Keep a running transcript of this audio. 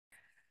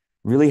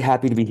Really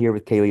happy to be here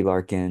with Kayli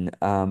Larkin.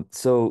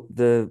 So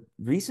the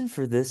reason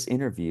for this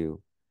interview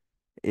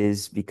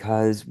is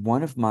because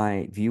one of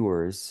my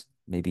viewers,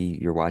 maybe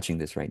you're watching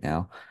this right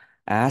now,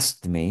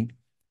 asked me,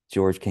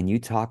 George, can you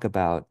talk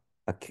about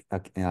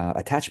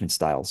attachment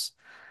styles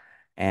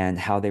and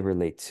how they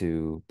relate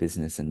to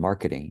business and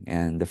marketing?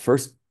 And the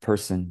first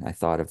person I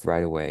thought of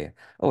right away,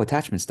 oh,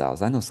 attachment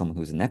styles. I know someone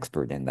who's an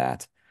expert in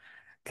that.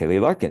 Kayli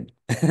Larkin.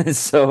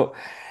 So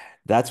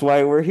that's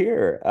why we're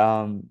here.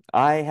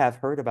 I have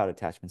heard about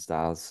attachment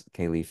styles,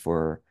 Kayli,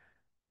 for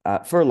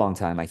a long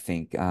time, I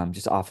think,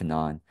 just off and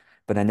on,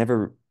 but I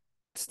never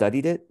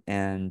studied it.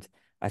 And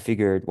I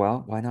figured,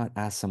 well, why not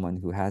ask someone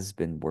who has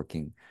been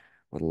working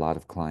with a lot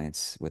of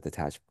clients with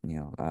attached,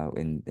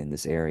 in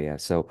this area.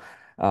 So,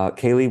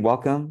 Kayli,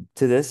 welcome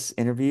to this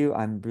interview.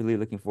 I'm really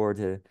looking forward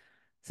to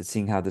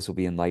seeing how this will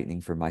be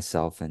enlightening for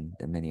myself and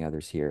many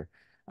others here.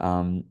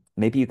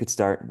 Maybe you could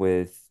start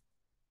with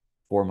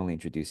formally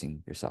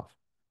introducing yourself.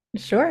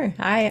 Sure.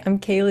 Hi, I'm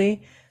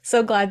Kaylee.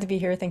 So glad to be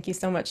here. Thank you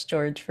so much,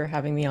 George, for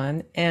having me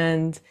on.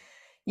 And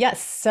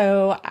yes,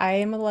 so I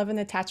am a love and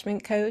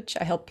attachment coach.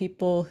 I help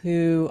people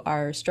who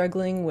are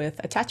struggling with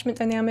attachment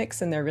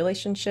dynamics in their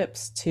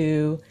relationships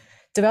to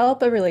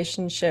develop a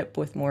relationship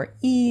with more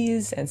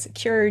ease and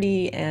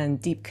security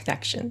and deep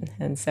connection.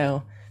 And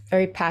so,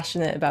 very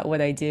passionate about what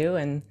I do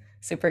and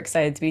super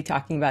excited to be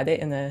talking about it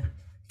in a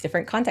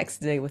different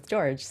context today with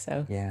George.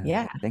 So, Yeah,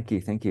 yeah. thank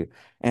you, thank you.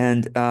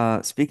 And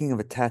speaking of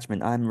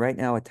attachment, I'm right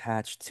now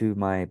attached to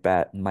my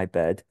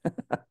bed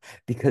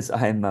because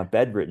I'm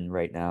bedridden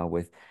right now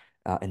with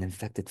an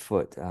infected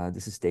foot.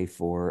 This is day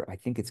 4. I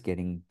think it's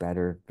getting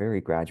better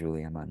very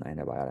gradually. I'm on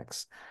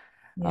antibiotics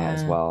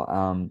as Yeah.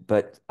 well.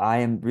 But I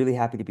am really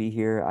happy to be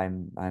here.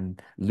 I'm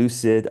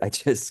lucid. I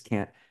just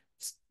can't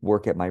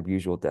work at my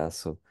usual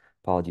desk. So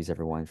apologies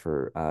everyone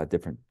for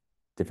different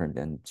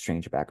and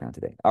strange background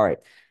today. All right.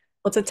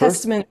 Well, it's a First,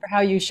 testament for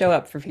how you show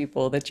up for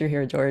people that you're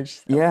here, George.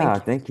 So yeah, thank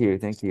you. thank you,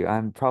 thank you.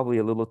 I'm probably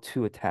a little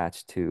too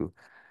attached to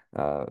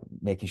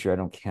making sure I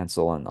don't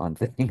cancel on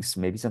things.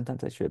 Maybe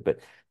sometimes I should, but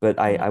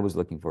I was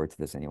looking forward to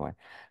this anyway.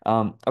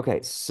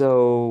 Okay,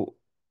 so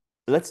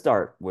let's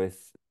start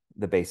with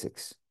the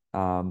basics.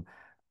 Um,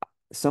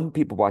 some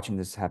people watching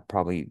this have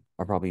probably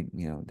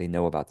they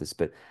know about this,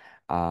 but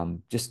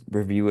just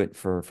review it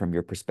for from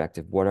your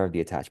perspective. What are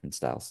the attachment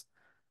styles?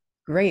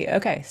 Great.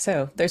 Okay.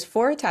 So there's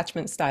four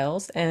attachment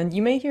styles, and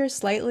you may hear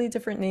slightly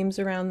different names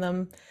around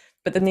them,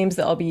 but the names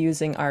that I'll be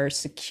using are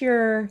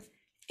secure,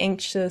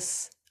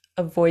 anxious,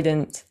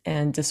 avoidant,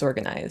 and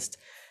disorganized.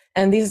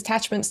 And these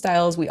attachment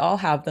styles, we all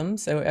have them.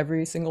 So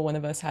every single one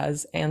of us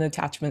has an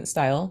attachment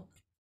style.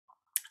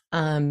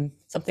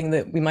 Something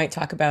that we might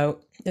talk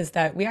about is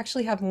that we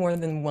actually have more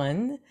than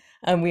one.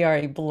 We are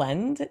a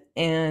blend,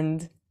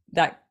 and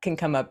that can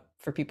come up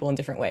for people in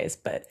different ways.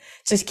 But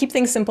just keep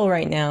things simple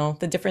right now.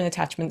 The different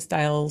attachment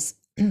styles,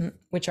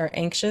 which are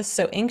anxious.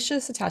 So,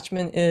 anxious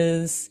attachment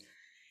is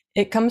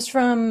it comes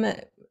from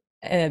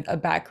a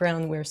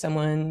background where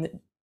someone,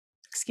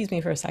 excuse me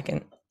for a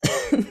second.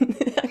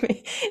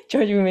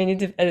 George, we may need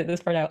to edit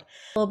this part out.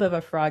 A little bit of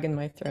a frog in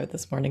my throat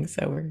this morning,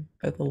 so we're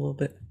both a little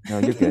bit. No,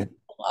 you're good.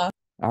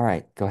 All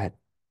right, go ahead.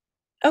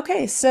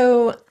 Okay,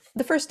 so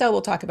the first style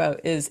we'll talk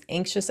about is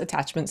anxious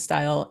attachment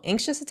style.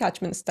 Anxious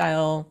attachment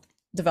style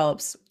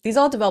these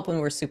all develop when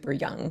we're super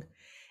young.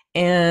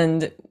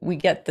 And we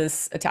get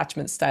this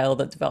attachment style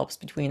that develops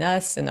between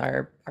us and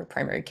our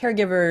primary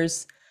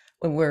caregivers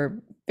when we're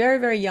very,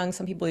 very young.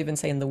 Some people even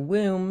say in the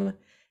womb.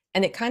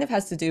 And it kind of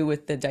has to do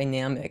with the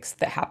dynamics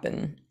that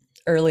happen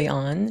early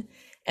on.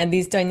 And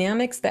these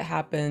dynamics that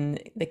happen,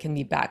 they can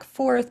be back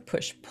forth,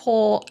 push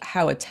pull,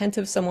 how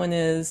attentive someone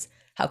is,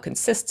 how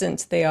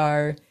consistent they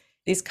are.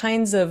 These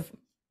kinds of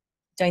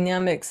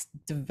dynamics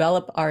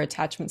develop our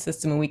attachment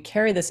system, and we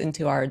carry this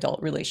into our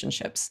adult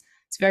relationships.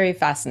 It's very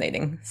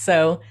fascinating.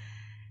 So,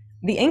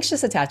 the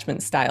anxious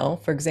attachment style,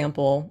 for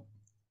example,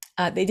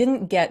 they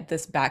didn't get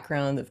this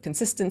background of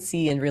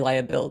consistency and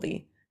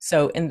reliability.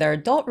 So in their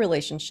adult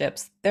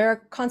relationships, they're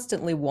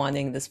constantly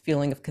wanting this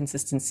feeling of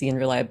consistency and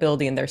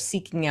reliability, and they're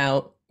seeking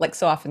out, like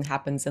so often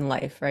happens in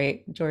life,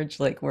 right, George?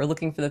 Like we're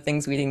looking for the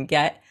things we didn't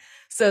get.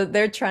 So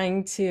they're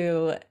trying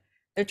to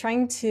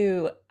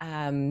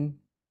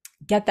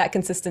get that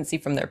consistency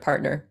from their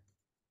partner,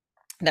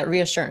 that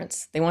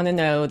reassurance. They want to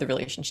know the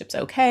relationship's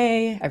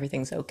okay,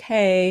 everything's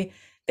okay.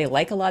 They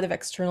like a lot of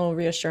external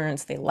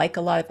reassurance. They like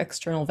a lot of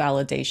external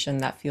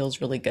validation that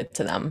feels really good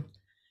to them.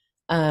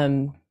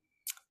 Um,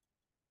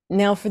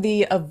 Now, for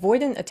the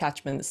avoidant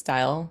attachment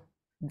style,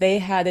 they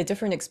had a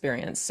different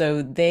experience.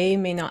 So they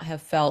may not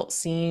have felt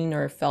seen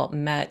or felt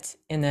met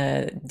in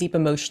a deep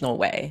emotional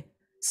way.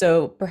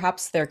 So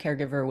perhaps their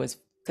caregiver was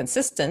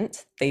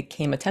consistent. They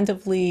came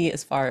attentively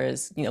as far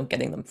as,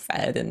 getting them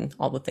fed and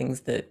all the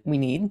things that we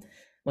need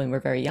when we're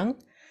very young.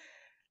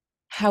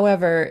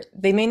 However,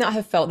 they may not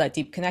have felt that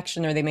deep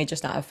connection, or they may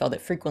just not have felt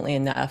it frequently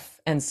enough.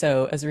 And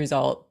so as a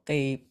result,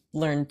 they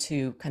learned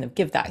to kind of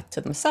give that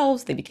to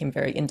themselves. They became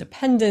very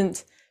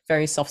independent,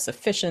 very self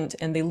sufficient,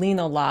 and they lean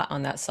a lot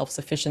on that self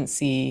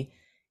sufficiency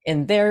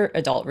in their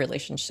adult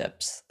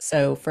relationships.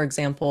 So, for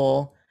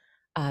example,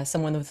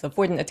 someone with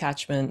avoidant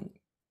attachment,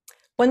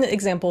 one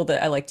example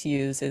that I like to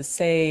use is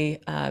say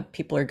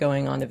people are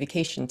going on a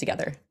vacation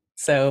together.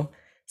 So,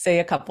 say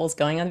a couple's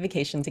going on a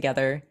vacation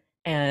together,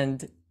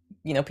 and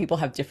people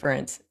have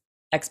different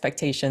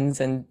expectations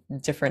and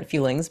different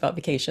feelings about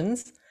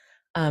vacations.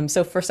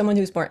 So, for someone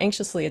who's more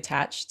anxiously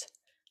attached,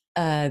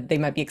 they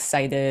might be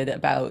excited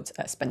about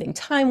spending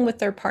time with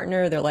their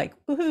partner. They're like,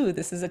 woohoo,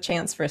 this is a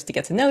chance for us to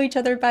get to know each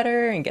other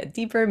better and get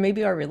deeper.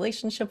 Maybe our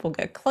relationship will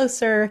get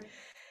closer.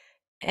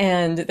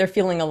 And they're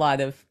feeling a lot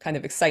of kind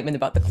of excitement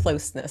about the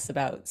closeness,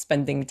 about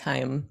spending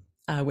time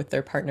with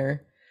their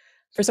partner.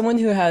 For someone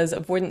who has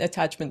avoidant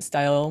attachment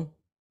style,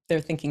 they're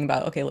thinking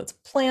about, okay, let's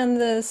plan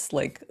this,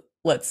 like,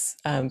 let's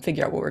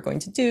figure out what we're going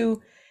to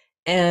do.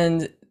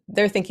 And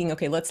they're thinking,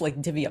 okay, let's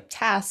like divvy up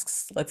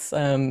tasks. Let's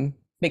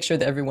make sure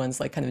that everyone's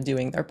like kind of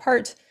doing their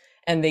part.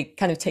 And they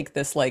kind of take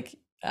this like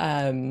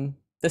the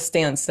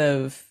stance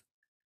of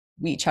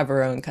we each have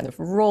our own kind of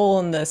role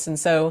in this. And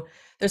so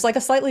there's like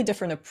a slightly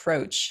different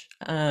approach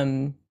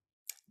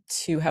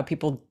to how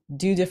people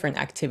do different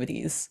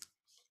activities.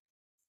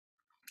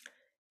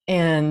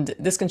 And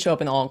this can show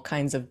up in all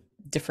kinds of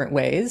different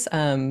ways.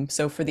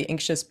 So for the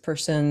anxious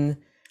person,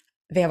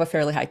 they have a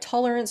fairly high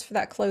tolerance for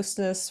that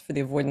closeness. For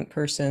the avoidant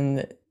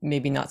person,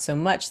 maybe not so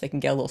much. They can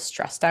get a little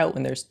stressed out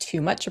when there's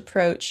too much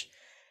approach.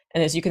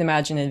 And as you can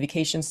imagine, in a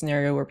vacation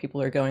scenario where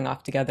people are going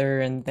off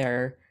together and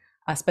they're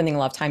spending a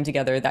lot of time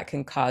together, that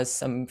can cause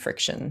some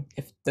friction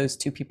if those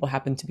two people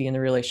happen to be in a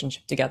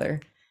relationship together.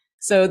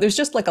 So there's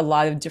just like a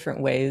lot of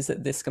different ways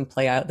that this can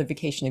play out. The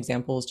vacation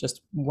example is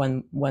just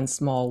one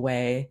small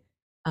way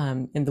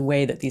in the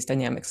way that these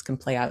dynamics can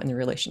play out in the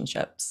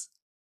relationships.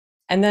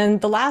 And then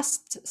the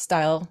last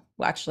style,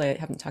 well, actually, I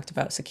haven't talked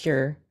about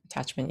secure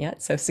attachment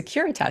yet. So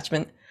secure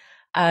attachment,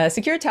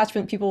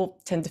 people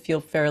tend to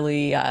feel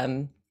fairly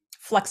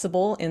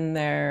flexible in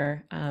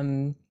their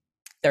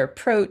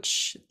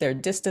approach, their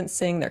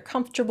distancing. They're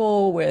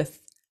comfortable with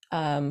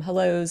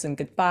hellos and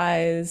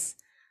goodbyes.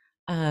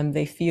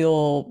 They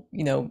feel,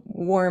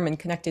 warm and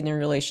connected in a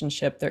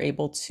relationship. They're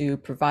able to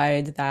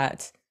provide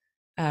that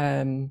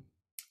um,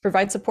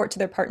 provide support to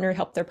their partner,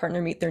 help their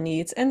partner meet their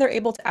needs, and they're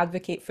able to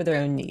advocate for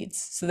their own needs.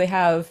 So they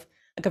have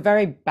like a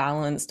very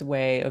balanced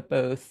way of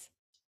both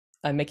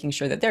making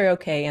sure that they're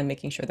okay and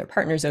making sure their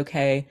partner's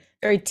okay,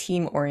 very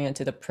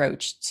team-oriented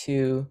approach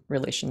to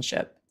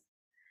relationship.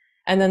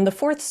 And then the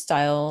fourth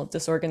style,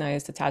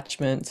 disorganized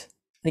attachment,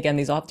 again,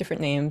 these all have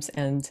different names,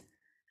 and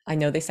I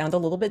know they sound a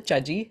little bit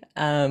judgy.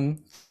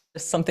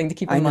 Just something to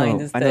keep in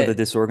mind is I know the that,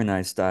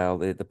 disorganized style.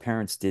 The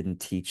parents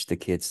didn't teach the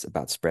kids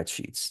about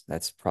spreadsheets.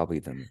 That's probably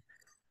them.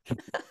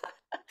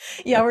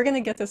 yeah, we're going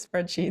to get to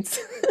spreadsheets.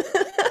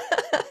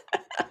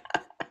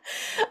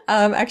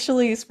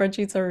 Actually,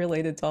 spreadsheets are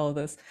related to all of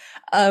this.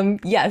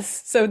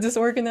 Yes, so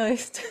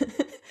disorganized,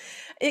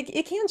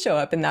 it can show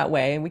up in that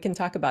way, and we can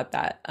talk about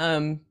that.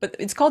 But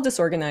it's called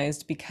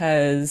disorganized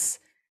because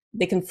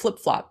they can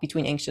flip-flop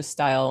between anxious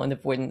style and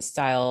avoidance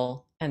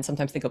style, and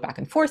sometimes they go back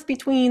and forth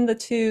between the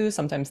two.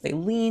 Sometimes they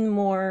lean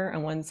more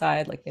on one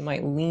side, like they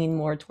might lean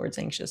more towards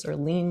anxious or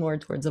lean more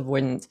towards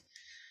avoidant.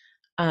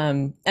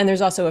 And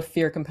there's also a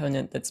fear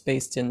component that's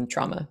based in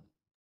trauma.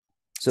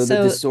 So the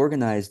So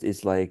disorganized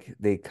is like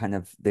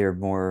they're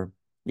more,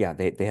 yeah,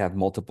 they have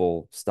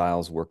multiple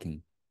styles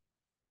working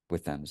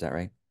with them. Is that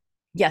right?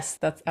 yes,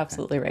 that's Okay,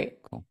 absolutely right.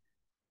 cool.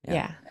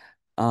 Yeah.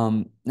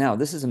 Yeah. Now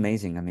this is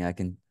amazing. I mean, I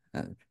can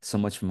so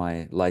much of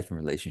my life and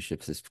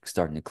relationships is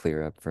starting to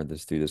clear up for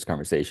this through this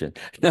conversation.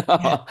 Yeah.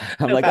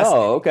 I'm So like,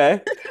 oh, fascinating.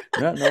 okay.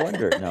 No, no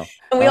wonder. No.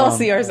 And we all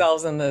see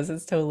ourselves in this.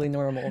 It's totally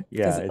normal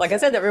Yeah, because, like I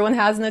it's said, everyone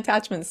has an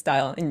attachment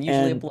style and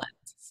usually a and blend.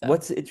 So,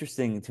 what's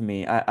interesting to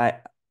me,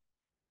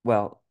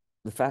 well,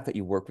 the fact that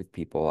you work with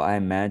people, I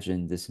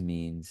imagine this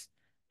means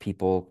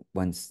people,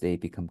 once they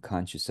become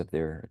conscious of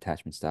their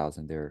attachment styles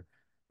and their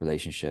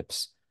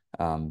relationships,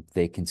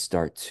 they can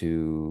start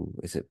to,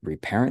 is it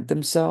reparent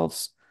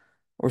themselves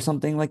or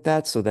something like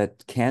that? So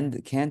that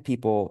can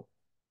people,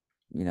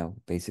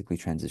 basically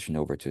transition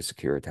over to a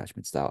secure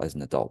attachment style as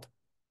an adult?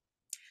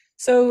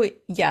 so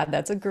yeah,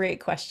 that's a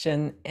great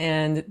question.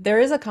 And there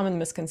is a common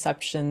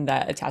misconception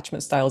that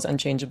attachment style is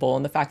unchangeable.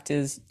 And the fact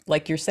is,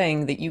 like you're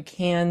saying, that you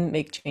can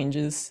make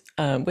changes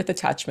with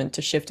attachment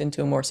to shift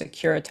into a more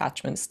secure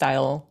attachment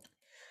style.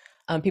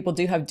 People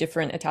do have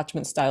different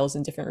attachment styles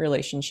in different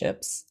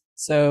relationships.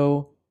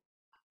 So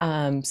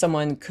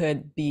someone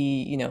could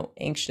be,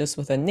 anxious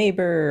with a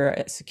neighbor,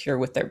 secure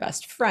with their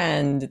best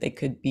friend. They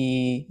could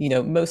be,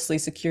 mostly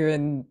secure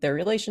in their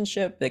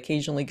relationship. They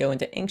occasionally go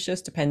into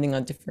anxious depending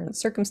on different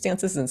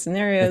circumstances and That's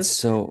scenarios.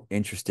 so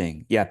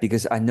interesting. Yeah,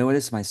 because I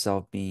noticed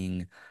myself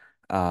being,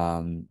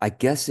 I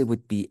guess it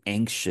would be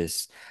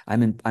anxious.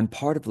 I'm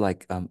part of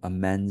like a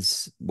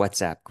men's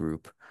WhatsApp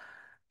group,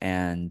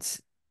 and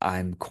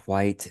I'm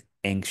quite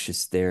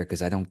anxious there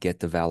because I don't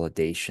get the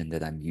validation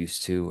that I'm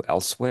used to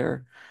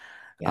elsewhere.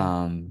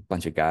 Yeah.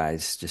 Bunch of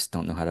guys just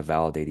don't know how to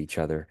validate each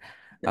other.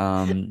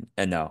 And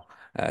no.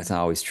 It's not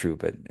always true,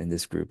 but in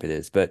this group it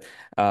is. But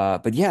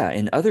yeah,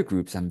 in other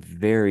groups, I'm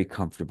very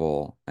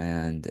comfortable,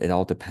 and it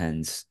all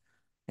depends.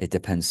 It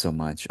depends so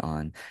much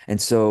on, and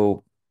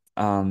so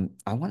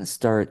I want to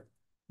start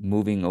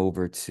moving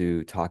over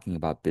to talking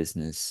about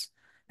business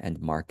and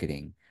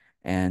marketing,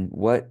 and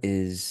what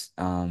is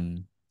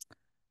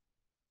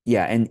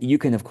yeah, and you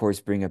can of course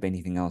bring up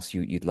anything else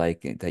you'd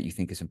like that you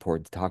think is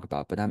important to talk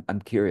about. But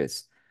I'm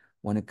curious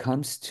when it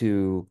comes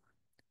to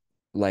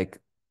like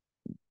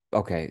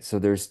okay, so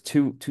there's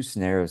two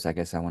scenarios I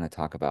guess I want to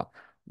talk about.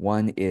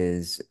 One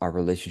is our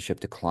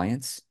relationship to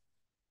clients,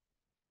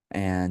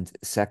 and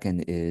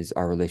second is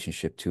our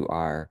relationship to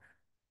our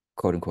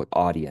quote unquote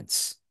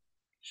audience.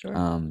 Sure.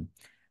 Um,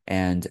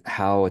 and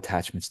how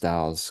attachment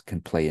styles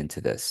can play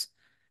into this.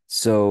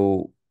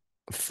 So,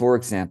 for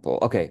example,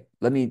 okay,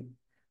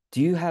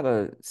 do you have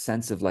a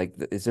sense of like,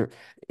 is there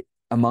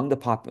among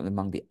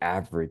the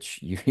average,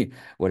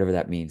 whatever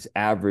that means,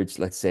 average,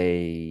 let's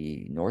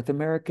say North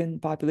American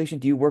population,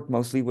 do you work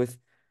mostly with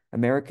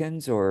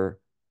Americans or,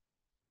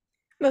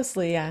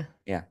 Mostly, yeah.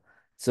 yeah.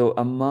 So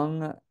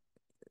among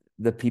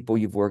the people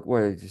you've worked,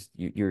 what is just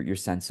your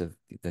sense of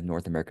the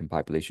North American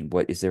population?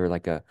 What is there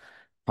like a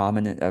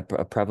prominent,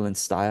 a prevalent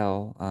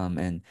style,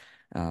 and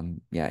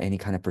yeah, any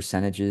kind of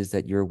percentages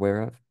that you're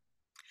aware of?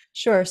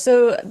 Sure.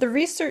 So the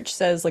research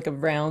says like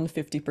around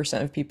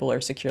 50% of people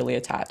are securely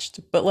attached.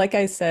 But like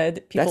I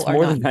said, people That's are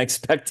more not. than I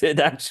expected,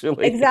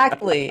 actually.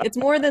 Exactly. It's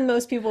more than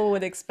most people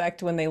would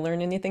expect when they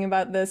learn anything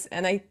about this.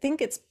 And I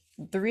think it's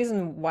the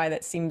reason why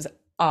that seems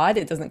odd.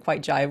 It doesn't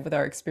quite jive with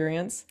our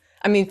experience.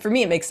 I mean, for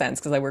me, it makes sense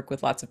because I work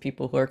with lots of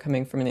people who are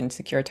coming from an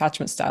insecure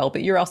attachment style.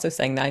 But you're also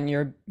saying that, and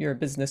you're a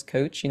business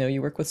coach.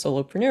 You work with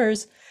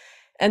solopreneurs,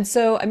 and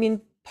so, I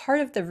mean,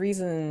 part of the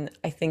reason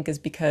I think is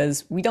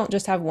because we don't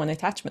just have one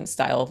attachment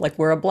style, like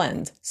we're a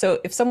blend. So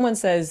if someone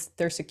says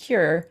they're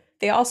secure,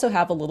 they also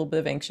have a little bit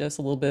of anxious,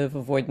 a little bit of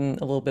avoidant,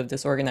 a little bit of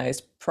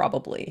disorganized,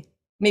 probably.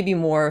 Maybe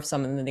more of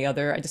some than the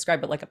other. I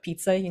describe it like a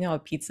pizza. You know how a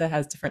pizza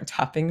has different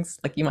toppings?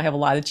 Like you might have a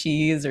lot of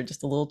cheese or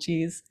just a little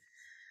cheese.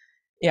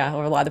 Yeah,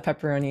 or a lot of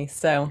pepperoni.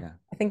 So Yeah.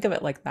 I think of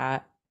it like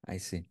that. I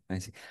see. I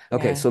see.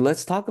 Okay, Yeah. so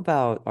let's talk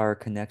about our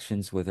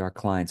connections with our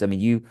clients. I mean,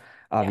 you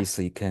Yeah.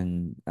 obviously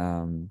can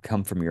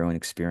come from your own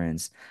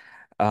experience.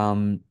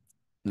 Um,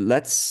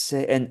 let's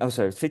say, and oh,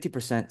 sorry,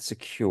 50%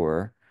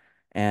 secure.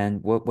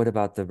 And what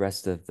about the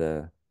rest of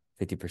the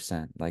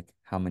 50%? Like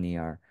how many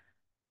are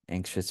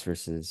anxious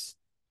versus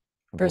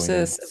avoidant,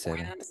 Versus etc.?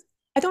 avoidance.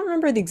 I don't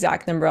remember the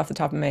exact number off the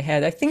top of my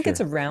head. I think it's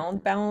Sure.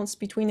 around balance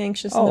between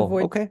anxious and Oh,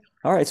 avoidant. okay.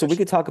 All right. So we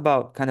could talk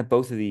about kind of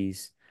both of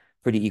these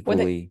pretty What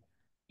I, equally.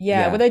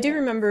 yeah, what Yeah. I do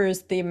remember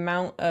is the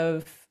amount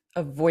of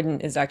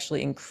avoidant is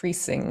actually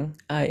increasing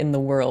in the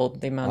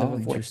world. The amount of Oh,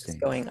 avoidance is interesting.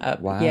 going up.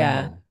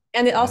 Yeah. Wow.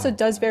 And it also Wow.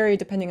 does vary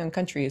depending on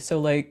countries. So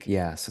like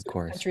Yes, of certain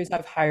course. countries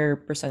have higher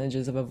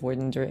percentages of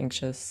avoidant or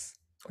anxious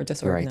or Right.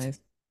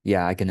 disorganized.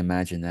 Yeah, I can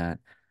imagine that.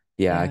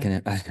 Yeah, I Yeah.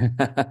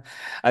 can.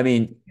 I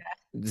mean,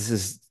 this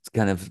is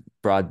kind of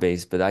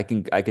broad-based, but I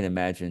can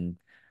imagine.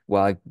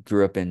 Well, I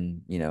grew up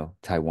in,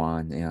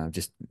 Taiwan,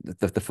 just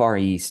the Far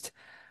East.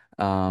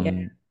 Yeah.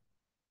 Um,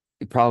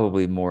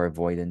 Probably more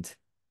avoidant.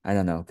 I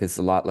don't know, because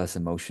a lot less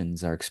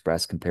emotions are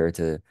expressed compared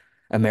to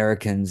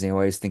Americans. You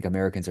always think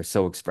Americans are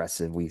so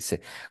expressive. We say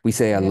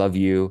I Yeah. love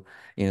you.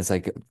 It's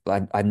like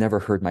I've never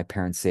heard my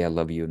parents say I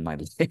love you in my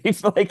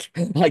life.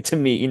 Like to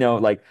me,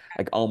 like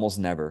almost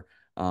never.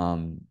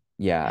 Yeah,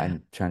 Yeah.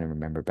 I'm trying to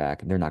remember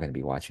back, and they're not going to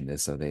be watching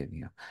this, so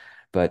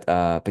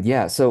but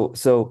yeah,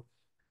 so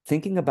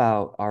thinking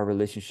about our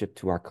relationship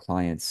to our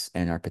clients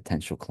and our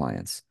potential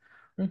clients,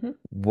 Hmm.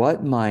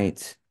 what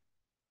might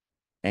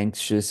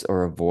anxious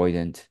or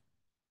avoidant,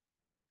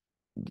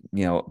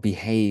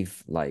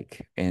 behave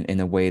like in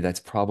a way that's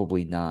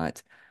probably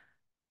not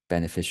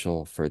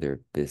beneficial for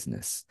their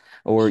business.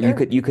 Or you Sure.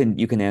 could you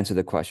can answer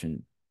the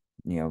question,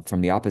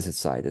 from the opposite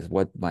side is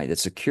what might a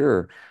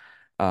secure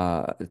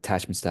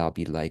attachment style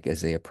be like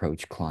as they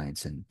approach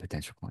clients and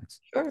potential clients.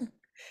 Sure.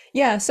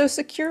 Yeah, so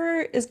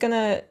secure is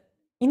gonna,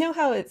 you know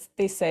how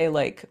they say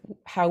like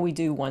how we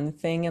do one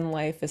thing in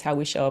life is how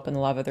we show up in a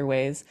lot of other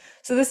ways.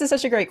 So this is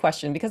such a great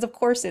question because of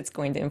course it's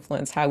going to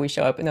influence how we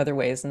show up in other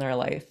ways in our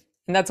life.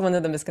 And that's one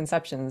of the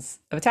misconceptions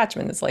of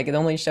attachment. It's like it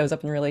only shows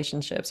up in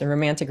relationships and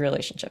romantic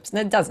relationships, and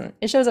it doesn't.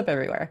 It shows up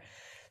everywhere.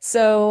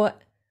 So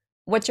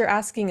what you're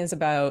asking is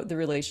about the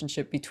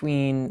relationship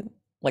between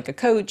like a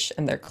coach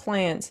and their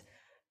client.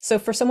 So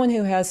for someone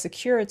who has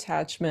secure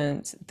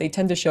attachment, they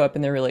tend to show up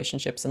in their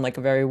relationships in like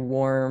a very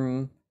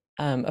warm,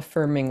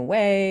 affirming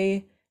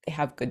way. They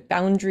have good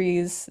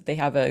boundaries. They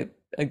have a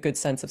good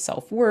sense of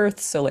self-worth.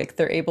 So like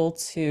they're able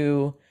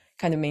to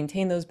kind of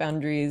maintain those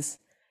boundaries,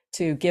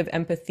 to give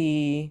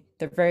empathy.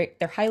 They're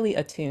highly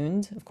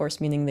attuned, of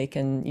course, meaning they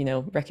can,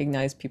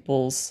 recognize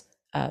people's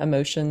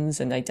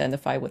emotions and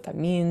identify what that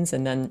means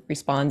and then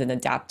respond and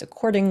adapt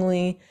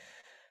accordingly.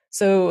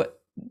 So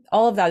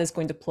all of that is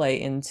going to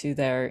play into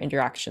their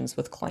interactions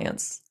with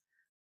clients.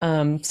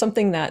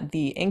 Something that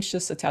the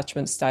anxious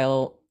attachment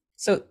style,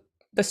 so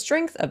the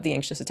strength of the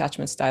anxious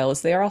attachment style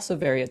is they are also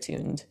very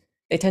attuned.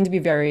 They tend to be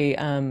very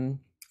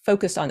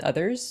focused on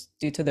others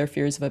due to their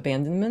fears of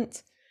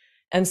abandonment.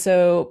 And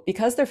so,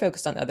 because they're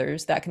focused on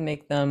others, that can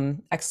make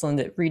them excellent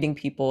at reading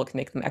people. It can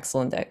make them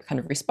excellent at kind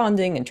of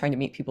responding and trying to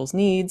meet people's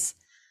needs.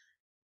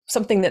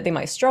 Something that they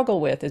might struggle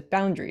with is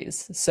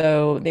boundaries.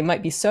 So, they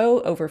might be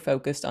so over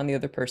focused on the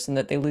other person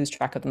that they lose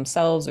track of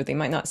themselves, or they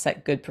might not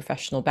set good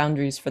professional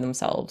boundaries for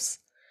themselves.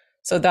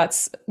 So,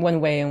 that's one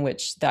way in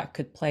which that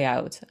could play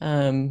out.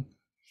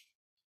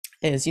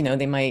 Is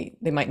they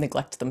might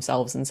neglect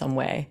themselves in some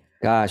way.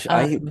 Gosh,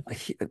 Um,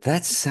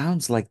 that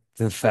sounds like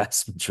the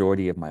vast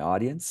majority of my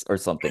audience or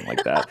something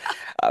like that.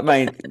 I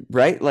mean,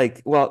 right?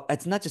 Like, well,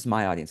 it's not just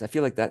my audience. I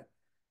feel like that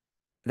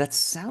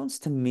sounds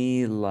to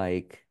me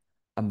like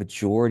a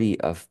majority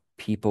of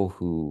people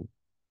who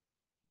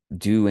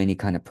do any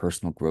kind of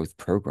personal growth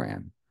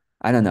program.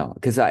 I don't know,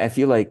 because I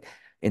feel like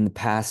in the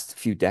past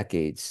few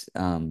decades,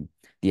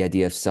 the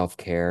idea of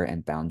self-care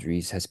and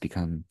boundaries has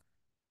become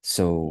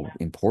so yeah,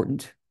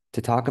 important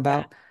to talk yeah.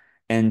 about.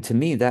 And to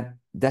me, that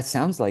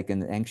sounds like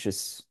an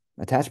anxious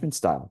attachment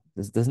style,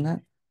 doesn't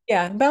that?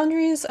 Yeah,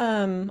 boundaries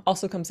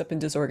also comes up in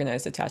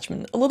disorganized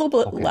attachment, a little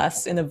bit Okay.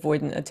 less in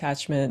avoidant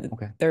attachment.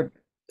 Okay. There,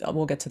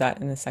 we'll get to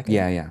that in a Yeah, second.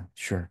 yeah,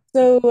 sure.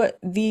 So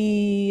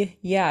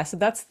so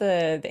that's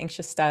the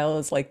anxious style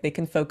is like they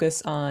can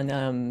focus on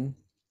on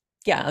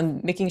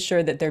making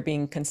sure that they're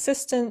being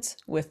consistent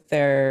with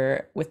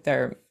their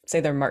say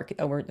their market.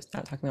 Oh, we're just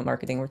not talking about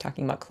marketing, we're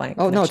talking about client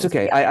Oh, no, it's connections.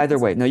 But okay. yeah, Either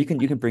way. No, you can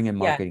bring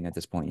in yeah, marketing at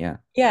this point. Yeah.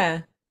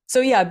 yeah. So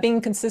yeah,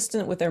 being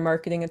consistent with their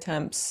marketing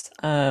attempts,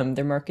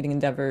 their marketing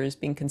endeavors,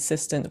 being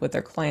consistent with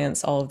their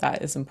clients, all of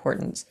that is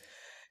important.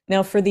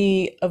 Now, for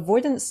the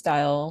avoidance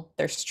style,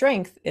 their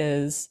strength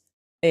is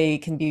they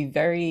can be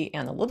very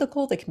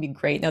analytical. They can be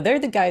great. Now, they're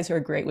the guys who are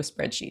great with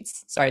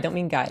spreadsheets. Sorry, I don't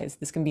mean guys.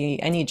 This can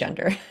be any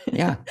gender.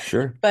 Yeah,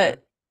 sure.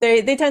 But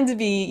they tend to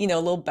be, a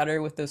little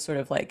better with those sort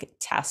of like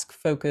task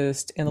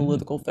focused, Mm,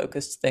 analytical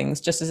focused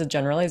things, just as a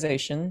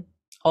generalization.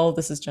 All of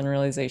this is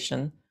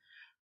generalization.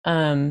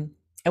 Um,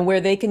 and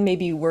where they can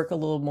maybe work a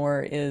little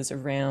more is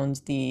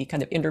around the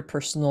kind of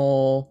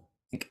interpersonal,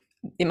 like,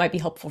 it might be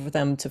helpful for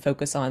them to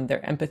focus on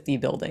their empathy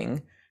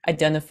building,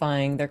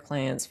 identifying their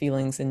clients'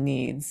 feelings and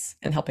needs,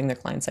 and helping their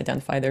clients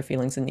identify their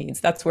feelings and needs.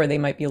 That's where they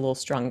might be a little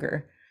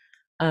stronger.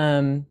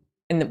 Um,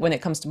 and when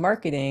it comes to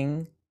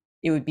marketing,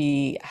 it would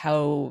be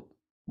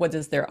what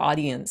does their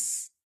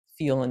audience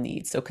feel and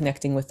need? So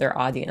connecting with their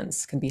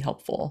audience can be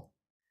helpful.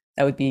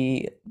 That would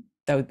be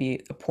that would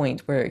be a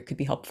point where it could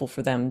be helpful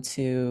for them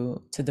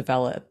to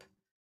develop.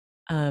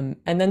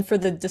 And then for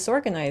the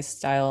disorganized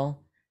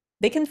style,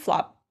 they can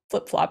flip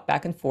flop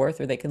back and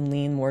forth, or they can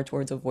lean more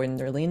towards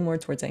avoidant or lean more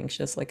towards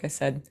anxious, like I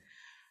said.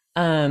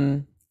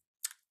 Um,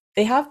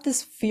 they have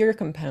this fear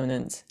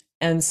component.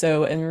 And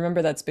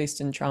remember that's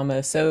based in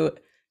trauma. So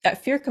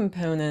that fear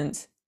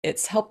component,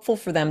 it's helpful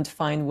for them to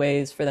find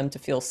ways for them to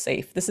feel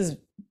safe. This is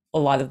a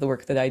lot of the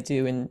work that I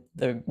do in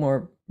the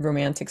more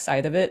romantic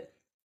side of it.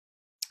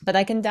 But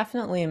I can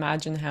definitely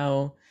imagine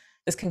how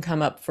this can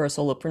come up for a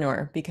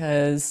solopreneur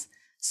because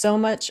so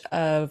much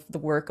of the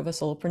work of a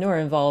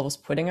solopreneur involves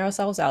putting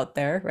ourselves out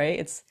there, right?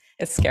 It's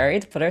scary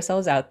to put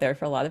ourselves out there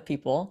for a lot of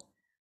people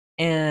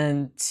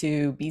and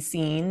to be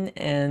seen.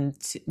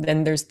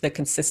 Then there's the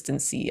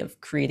consistency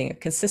of creating a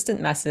consistent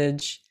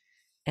message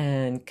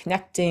and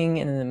connecting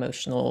in an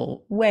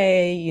emotional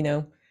way,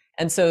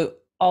 And so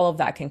all of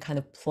that can kind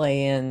of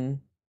play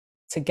in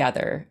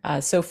together.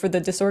 So for the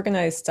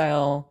disorganized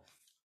style,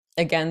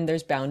 again,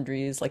 there's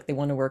boundaries. Like they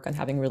want to work on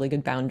having really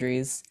good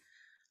boundaries.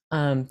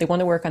 They want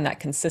to work on that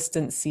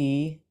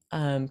consistency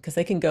because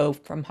they can go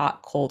from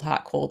hot, cold,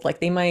 hot, cold. Like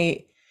they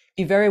might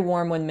be very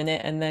warm 1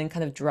 minute and then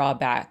kind of draw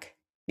back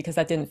because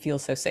that didn't feel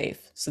so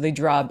safe. So they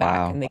draw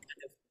back and wow. they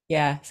kind of,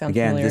 yeah, sound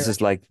Again, this familiar?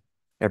 is like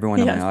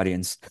everyone in my Yes,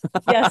 audience.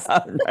 yes.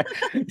 Right.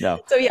 No.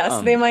 So yes,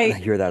 they I might,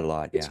 hear that a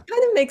lot. which Yeah.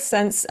 kind of makes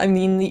sense. I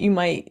mean, you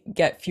might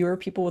get fewer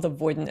people with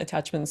avoidant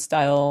attachment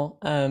style,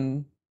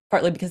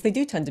 partly because they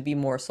do tend to be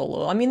more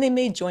solo. I mean, they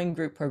may join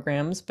group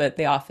programs, but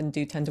they often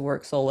do tend to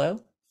work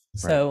solo.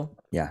 Right. So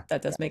Yeah.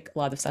 that does make a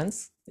lot of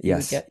sense that you would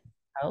Yes. get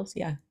styles.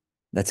 Yeah.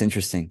 That's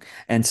interesting.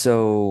 And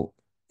so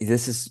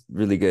this is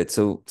really good.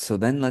 So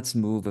then let's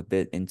move a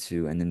bit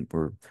into, and then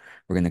we're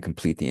going to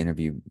complete the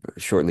interview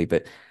shortly,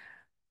 but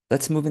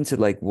let's move into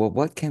like, well,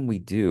 what can we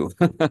do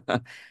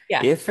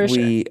Yeah, if for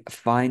sure.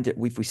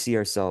 if we see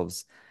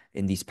ourselves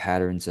in these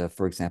patterns of,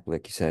 for example,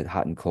 like you said,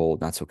 hot and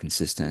cold, not so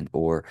consistent,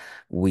 or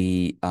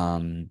we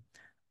are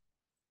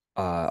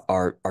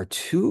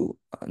too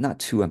not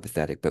too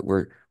empathetic, but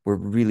we're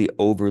really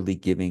overly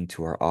giving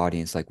to our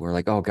audience. Like we're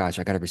like, oh gosh,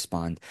 I got to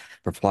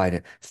reply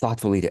to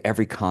thoughtfully to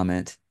every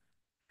comment,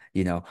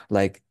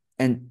 like,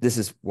 and this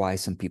is why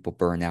some people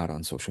burn out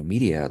on social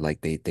media.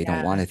 Like they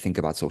don't want Yeah. to think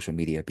about social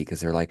media because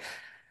they're like,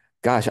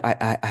 gosh,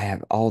 I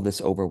have all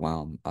this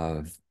overwhelm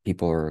of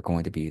people are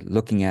going to be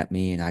looking at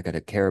me and I got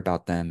to care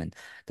about them and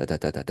da da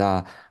da da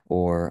da.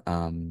 Or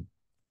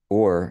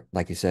or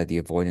like you said, the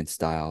avoidance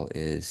style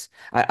is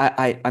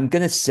I'm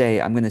gonna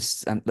say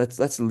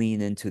let's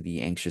lean into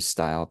the anxious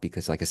style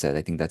because like I said,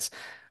 I think that's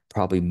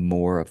probably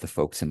more of the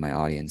folks in my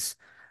audience.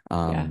 Yeah.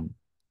 Um,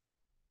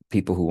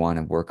 People who want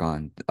to work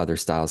on other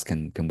styles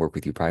can work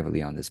with you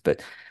privately on this.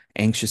 But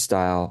anxious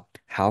style,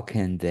 how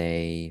can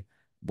they,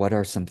 what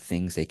are some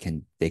things they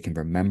can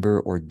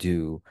remember or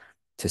do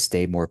to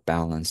stay more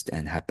balanced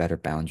and have better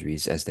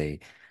boundaries as they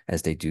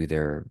do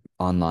their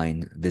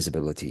online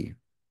visibility,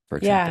 for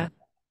Yeah.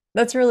 example?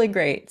 That's really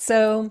great.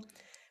 So,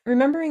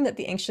 remembering that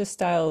the anxious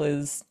style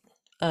is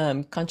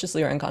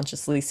consciously or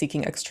unconsciously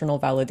seeking external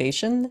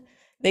validation,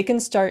 they can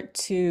start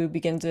to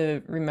begin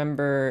to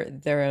remember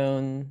their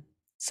own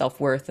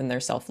self-worth and their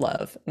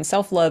self-love. And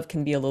self-love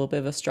can be a little bit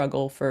of a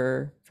struggle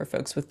for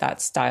folks with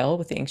that style,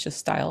 with the anxious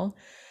style.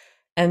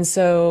 And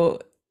so,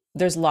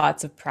 there's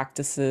lots of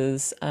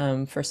practices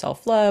for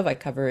self-love. I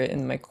cover it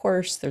in my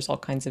course. There's all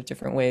kinds of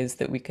different ways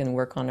that we can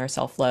work on our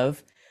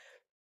self-love,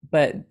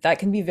 but that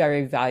can be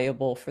very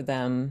valuable for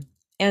them.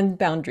 And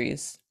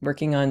boundaries,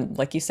 working on,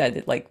 like you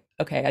said, like,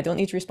 okay, I don't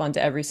need to respond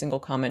to every single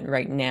comment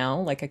right now,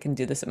 like I can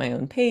do this at my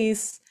own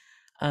pace.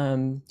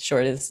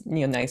 Sure, it is,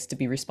 nice to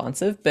be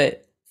responsive,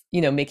 but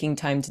making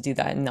time to do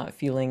that and not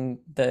feeling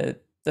the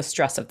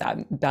stress of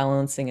that,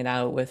 balancing it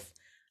out with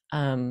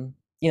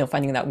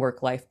finding that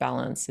work life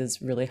balance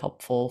is really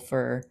helpful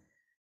for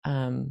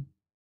um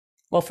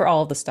well, for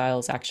all the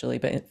styles actually,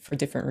 but for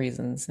different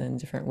reasons and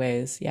different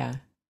ways. Yeah.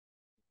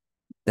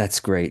 That's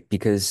great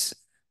because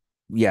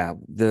yeah,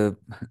 the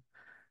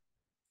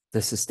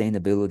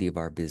sustainability of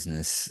our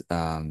business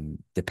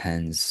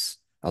depends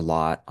a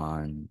lot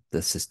on the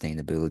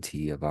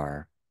sustainability of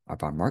our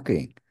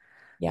marketing.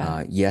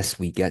 Yeah. Yes,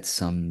 we get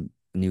some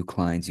new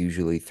clients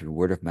usually through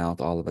word of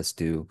mouth, all of us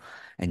do.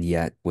 And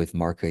yet with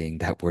marketing,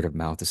 that word of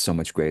mouth is so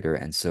much greater.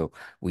 And so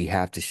we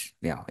have to,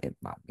 in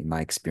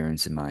my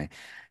experience, in my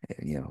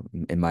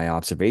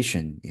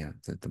observation,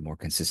 the more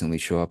consistently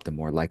show up, the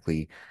more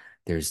likely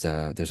there's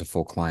a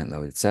full client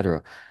load, et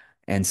cetera.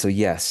 And so,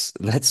 yes,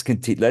 let's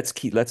continue.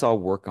 Let's all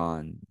work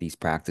on these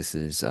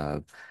practices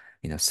of,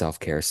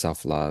 self-care,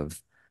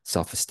 self-love,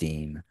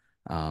 self-esteem,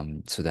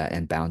 so that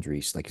and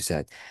boundaries, like you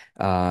said.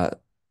 Uh,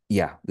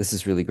 yeah, this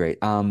is really great.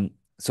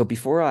 So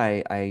before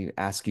I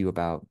ask you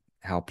about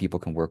how people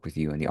can work with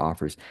you and the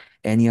offers,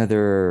 any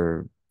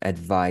other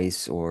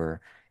advice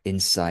or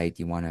insight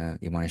you wanna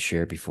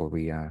share before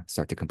we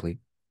start to complete?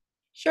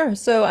 Sure.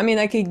 So, I mean,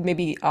 I could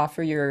maybe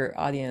offer your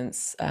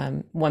audience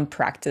one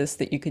practice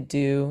that you could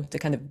do to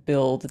kind of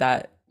build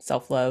that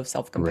self-love, Great.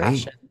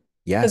 self-compassion.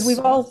 Because we've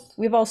Yes. all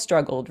we've all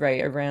struggled,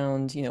 right,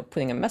 around,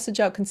 putting a message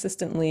out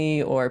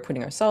consistently or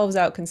putting ourselves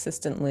out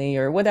consistently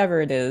or whatever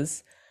it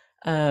is.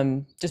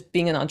 Just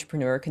being an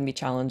entrepreneur can be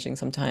challenging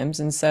sometimes.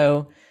 And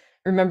so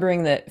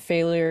remembering that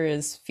failure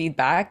is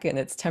feedback and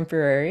it's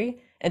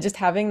temporary, and just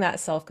having that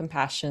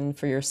self-compassion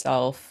for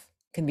yourself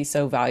can be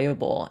so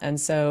valuable.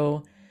 And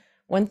so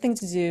one thing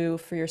to do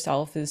for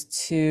yourself is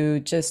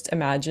to just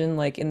imagine,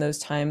 like, in those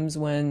times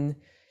when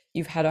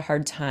you've had a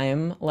hard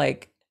time,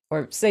 like,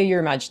 or say you're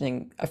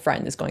imagining a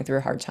friend is going through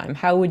a hard time,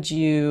 how would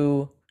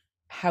you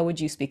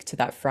speak to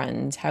that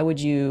friend? How would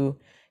you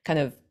kind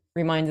of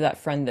remind that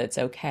friend that it's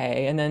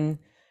okay? And then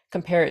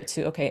compare it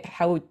to, okay,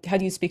 how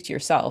do you speak to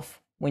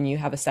yourself when you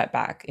have a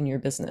setback in your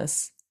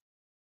business?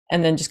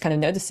 And then just kind of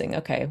noticing,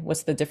 okay,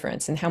 what's the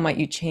difference? And how might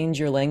you change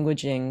your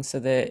languaging so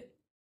that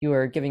you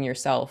are giving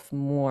yourself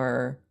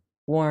more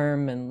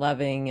warm and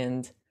loving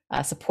and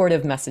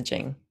supportive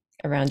messaging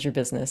around your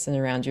business and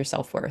around your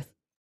self-worth?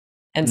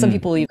 And some Mm,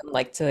 people even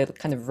like to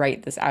kind of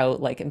write this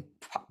out, like, and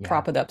yeah.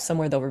 prop it up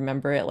somewhere they'll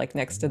remember it, like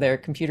next to their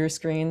computer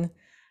screen.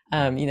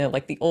 Yeah.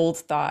 Like the old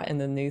thought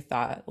and the new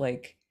thought,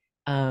 like,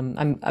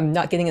 I'm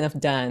not getting enough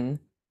done.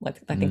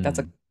 Like, I think that's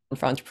a Mm.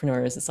 for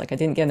entrepreneurs. It's like I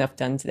didn't get enough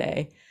done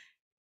today,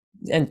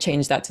 and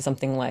change that to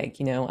something like,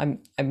 I'm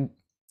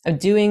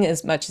doing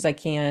as much as I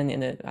can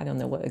in a, I don't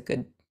know what a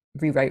good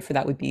rewrite for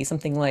that would be.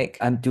 Something like,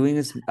 I'm doing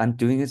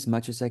as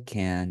much as I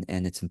can,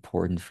 and it's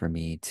important for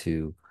me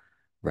to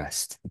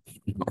rest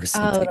or oh,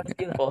 something. that's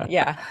beautiful.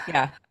 Yeah,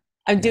 yeah.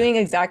 I'm Yeah. doing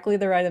exactly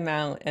the right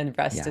amount and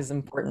rest Yeah. is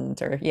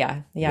important, or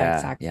yeah, yeah, Yeah,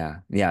 exactly. yeah,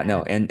 yeah. Yeah.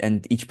 No,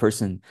 and each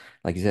person,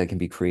 like you said, can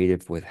be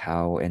creative with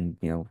how and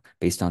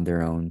based on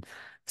their own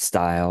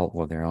style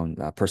or their own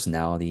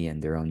personality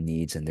and their own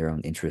needs and their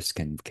own interests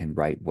can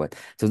write what.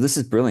 So this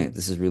is brilliant.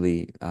 This is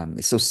really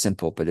it's so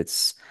simple, but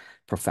it's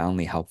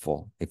profoundly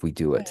helpful if we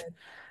do it.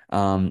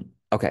 Good.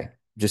 Okay,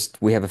 just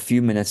we have a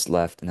few minutes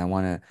left, and I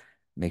want to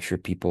make sure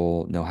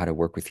people know how to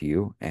work with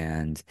you.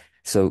 And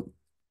so,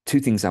 two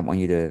things I want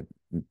you to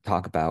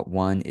talk about.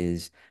 One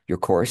is your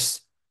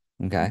course,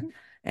 okay? Mhm.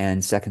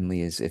 And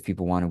secondly is if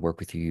people want to work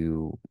with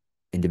you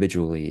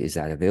individually, is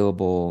that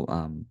available?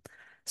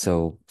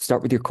 So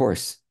start with your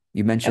course.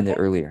 You mentioned it Okay.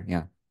 earlier.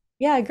 Yeah.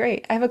 Yeah,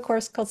 great. I have a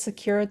course called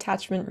Secure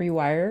Attachment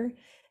Rewire,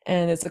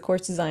 and it's a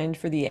course designed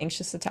for the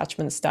anxious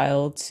attachment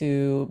style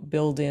to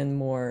build in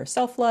more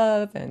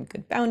self-love and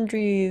good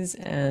boundaries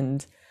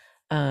and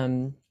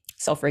um,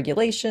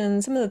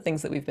 self-regulation, some of the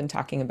things that we've been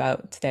talking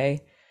about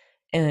today,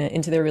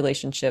 into their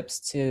relationships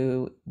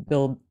to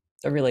build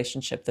a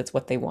relationship that's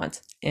what they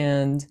want.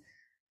 And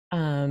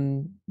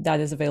that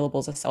is available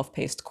as a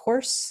self-paced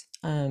course.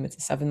 It's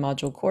a 7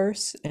 module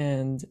course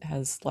and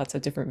has lots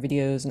of different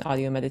videos and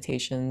audio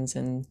meditations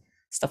and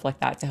stuff like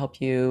that to help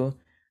you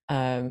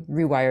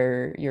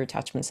rewire your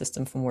attachment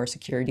system for more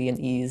security and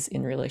ease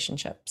in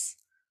relationships.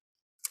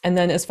 And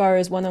then as far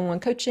as one-on-one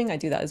coaching, I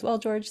do that as well,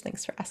 George.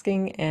 Thanks for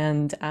asking.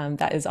 And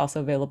that is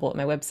also available at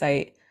my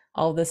website.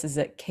 All of this is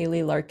at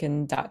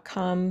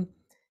kaylilarkin.com.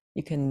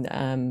 You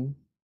can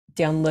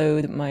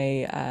download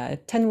my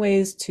 10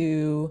 ways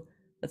to,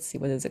 let's see,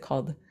 what is it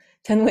called?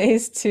 10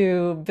 ways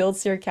to build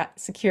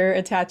secure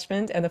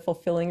attachment and a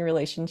fulfilling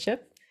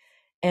relationship.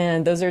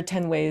 And those are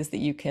 10 ways that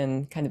you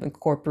can kind of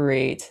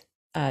incorporate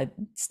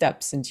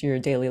steps into your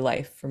daily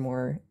life for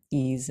more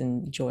ease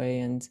and joy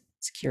and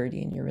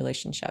security in your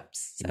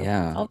relationships. So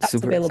Yeah, all that's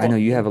super. I available know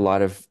at you have a Kaylee.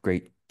 lot of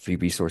great free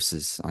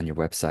resources on your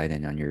website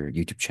and on your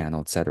YouTube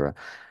channel, etc.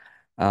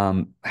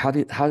 How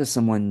does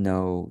someone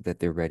know that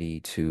they're ready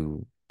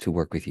to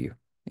work with you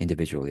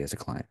individually as a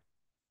client?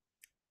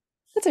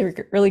 That's a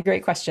really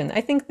great question.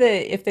 I think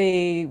that if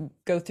they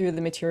go through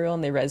the material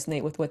and they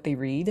resonate with what they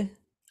read,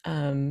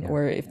 Yeah.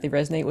 or if they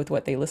resonate with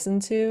what they listen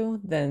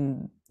to,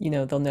 then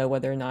they'll know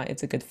whether or not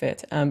it's a good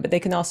fit. But they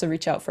can also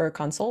reach out for a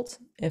consult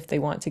if they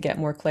want to get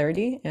more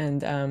clarity.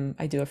 And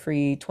I do a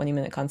free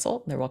 20-minute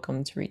consult. They're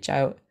welcome to reach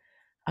out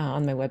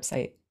on my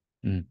website.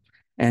 Mm.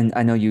 And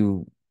I know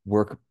you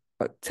work,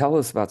 tell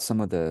us about some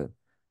of the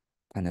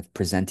kind of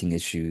presenting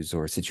issues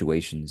or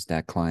situations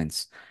that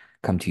clients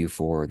come to you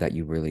for that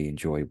you really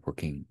enjoy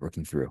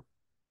working through.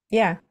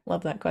 Yeah,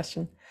 love that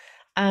question.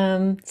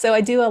 So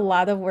I do a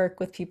lot of work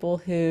with people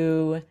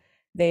who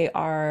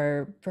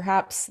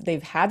perhaps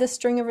they've had a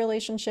string of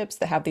relationships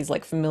that have these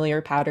like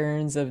familiar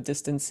patterns of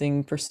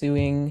distancing,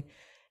 pursuing,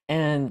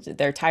 and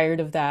they're tired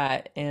of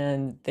that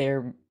and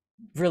they're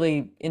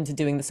really into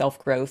doing the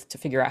self-growth to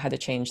figure out how to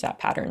change that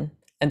pattern.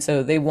 And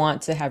so they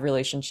want to have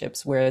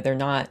relationships where they're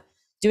not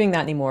doing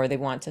that anymore. They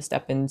want to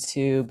step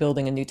into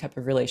building a new type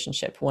of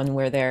relationship, one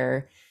where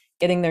they're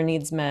getting their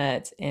needs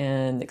met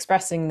and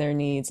expressing their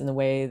needs in a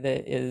way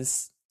that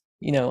is,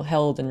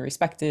 held and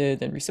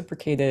respected and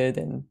reciprocated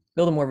and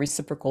build a more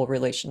reciprocal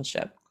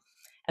relationship.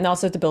 And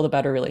also to build a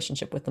better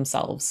relationship with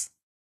themselves.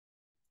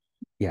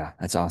 Yeah,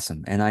 that's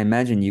awesome. And I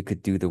imagine you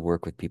could do the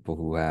work with people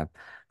who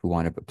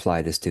want to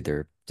apply this to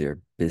their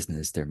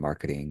business, their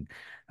marketing,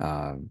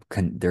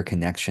 their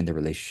connection, their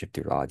relationship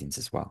to their audience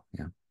as well.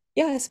 Yeah.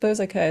 Yeah, I suppose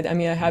I could. I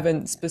mean, I Yeah.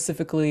 haven't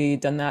specifically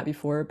done that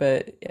before,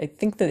 but I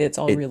think that it's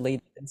all It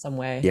related in some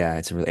way. Yeah,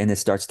 it's really, and it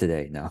starts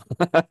today. No,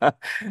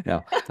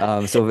 no.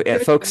 So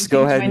George, folks, you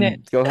can join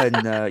it. go ahead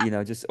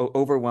and just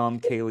overwhelm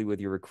Kaylee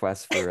with your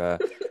requests for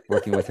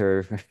working with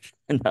her.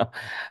 No,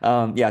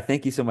 yeah.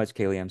 Thank you so much,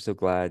 Kaylee. I'm so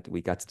glad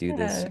we got to do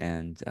this, Yeah.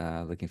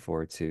 and looking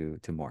forward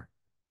to more.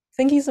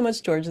 Thank you so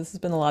much, George. This has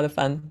been a lot of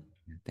fun.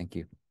 Thank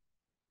you.